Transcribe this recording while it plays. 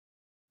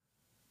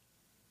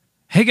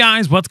Hey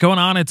guys, what's going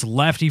on? It's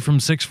Lefty from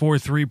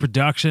 643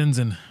 Productions,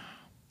 and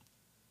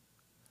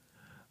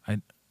I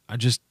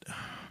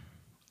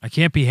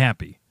can't be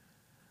happy.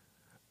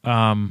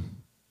 There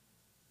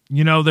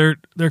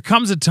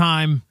comes a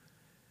time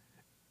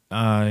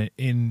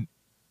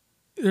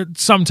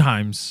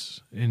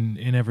sometimes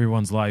in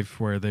everyone's life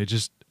where they're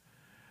just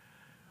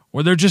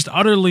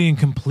utterly and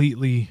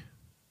completely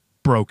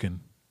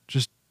broken.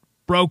 Just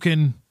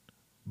broken,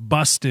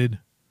 busted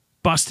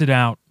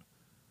out.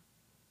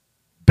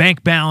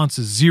 Bank balance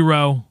is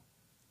zero,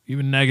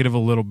 even negative a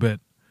little bit.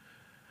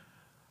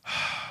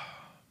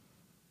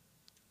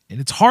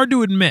 And it's hard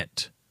to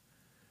admit.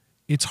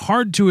 It's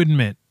hard to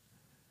admit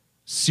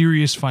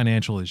serious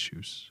financial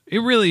issues. It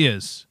really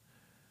is.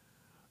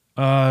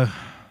 For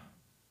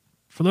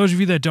those of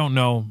you that don't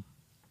know,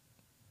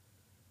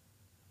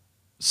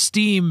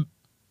 Steam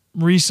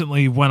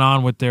recently went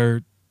on with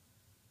their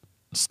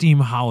Steam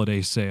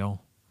holiday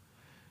sale.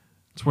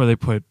 It's where they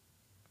put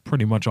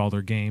pretty much all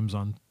their games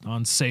on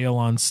sale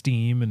on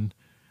Steam, and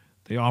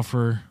they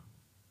offer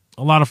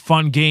a lot of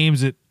fun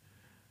games at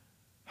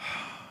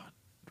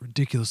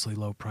ridiculously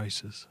low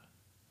prices.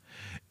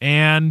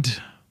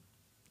 And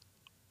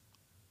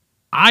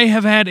I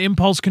have had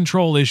impulse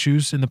control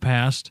issues in the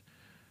past,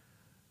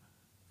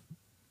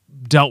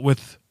 dealt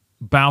with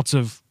bouts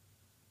of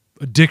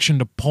addiction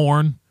to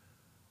porn,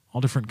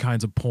 all different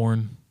kinds of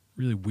porn,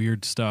 really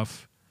weird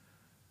stuff.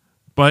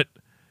 But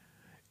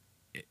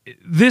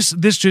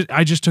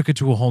I just took it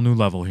to a whole new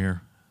level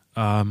here.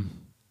 I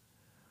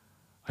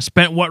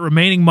spent what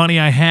remaining money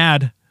I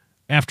had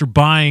after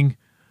buying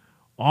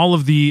all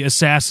of the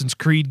Assassin's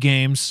Creed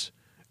games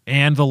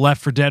and the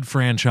Left 4 Dead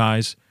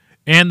franchise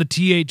and the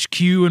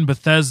THQ and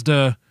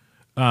Bethesda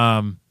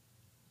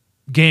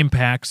game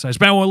packs. I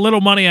spent what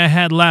little money I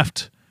had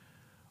left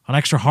on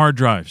extra hard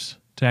drives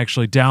to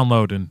actually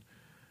download and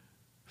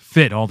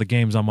fit all the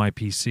games on my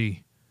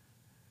PC.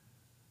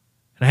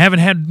 And I haven't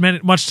had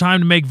much time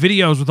to make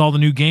videos with all the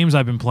new games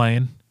I've been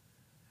playing.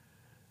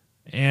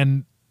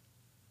 And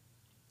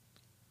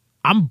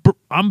I'm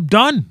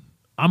done.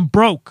 I'm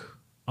broke.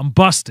 I'm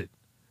busted.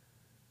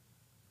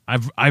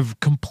 I've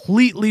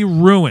completely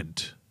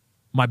ruined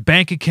my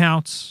bank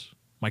accounts,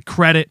 my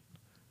credit.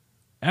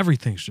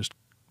 Everything's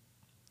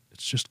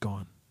just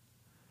gone.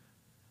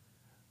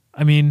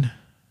 I mean,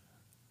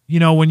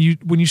 when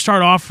you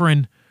start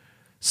offering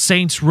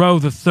Saints Row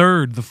the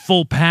Third, the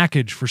full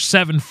package for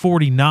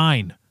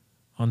 $7.49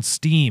 on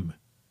Steam,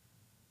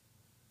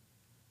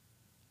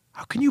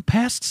 how can you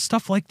pass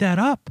stuff like that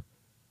up?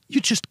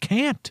 You just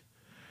can't.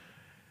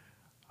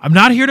 I'm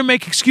not here to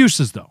make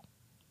excuses, though.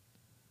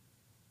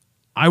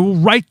 I will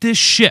right this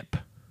ship,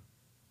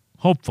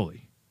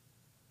 hopefully,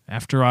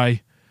 after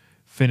I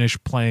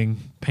finish playing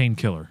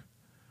Painkiller.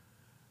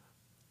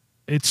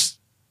 It's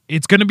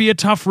going to be a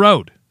tough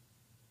road,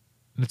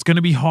 and it's going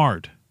to be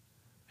hard,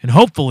 and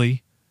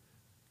hopefully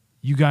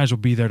you guys will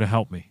be there to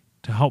help me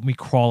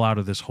crawl out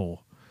of this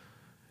hole.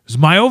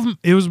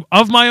 It was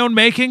of my own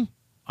making.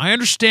 I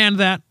understand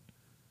that.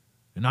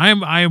 And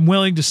I am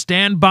willing to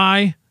stand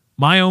by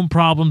my own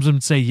problems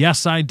and say,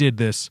 yes, I did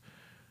this.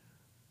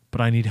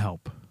 But I need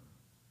help.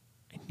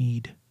 I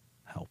need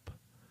help.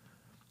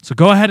 So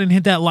go ahead and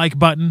hit that like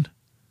button.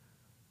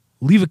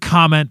 Leave a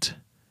comment.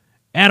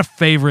 Add a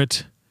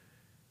favorite.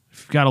 If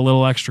you've got a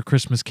little extra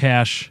Christmas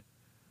cash,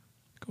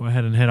 go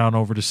ahead and head on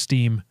over to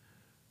Steam.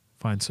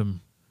 Find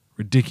some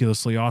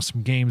ridiculously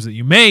awesome games that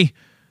you may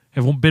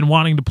have been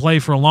wanting to play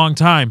for a long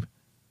time.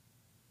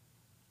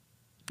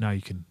 Now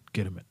you can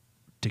get them at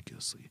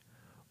ridiculously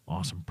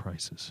awesome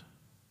prices.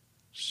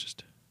 It's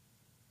just...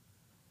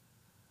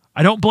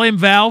 I don't blame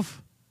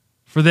Valve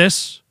for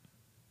this.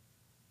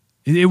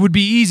 It would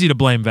be easy to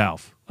blame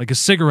Valve, like a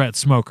cigarette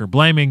smoker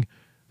blaming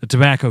the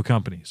tobacco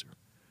companies, or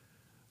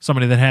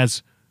somebody that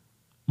has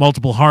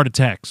multiple heart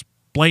attacks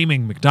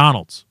blaming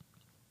McDonald's.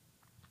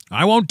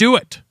 I won't do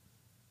it.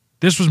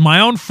 This was my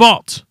own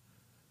fault.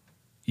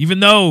 Even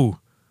though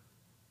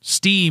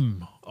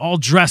Steam, all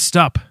dressed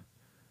up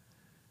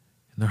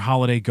in their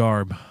holiday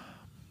garb,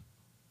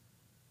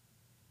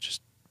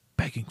 just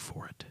begging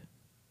for it.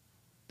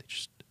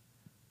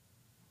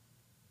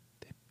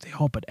 They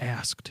all but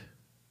asked.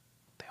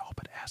 They all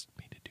but asked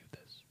me to do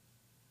this.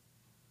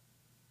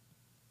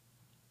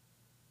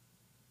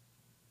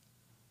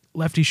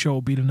 Lefty Show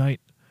will be tonight.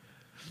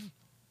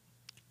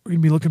 We're going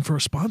to be looking for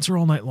a sponsor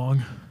all night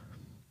long.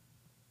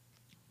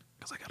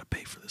 Because I got to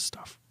pay for this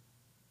stuff.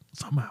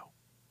 Somehow.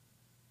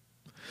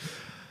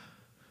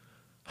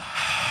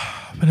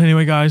 But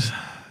anyway, guys,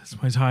 it's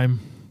my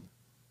time.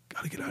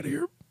 Got to get out of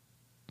here.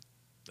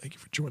 Thank you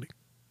for joining.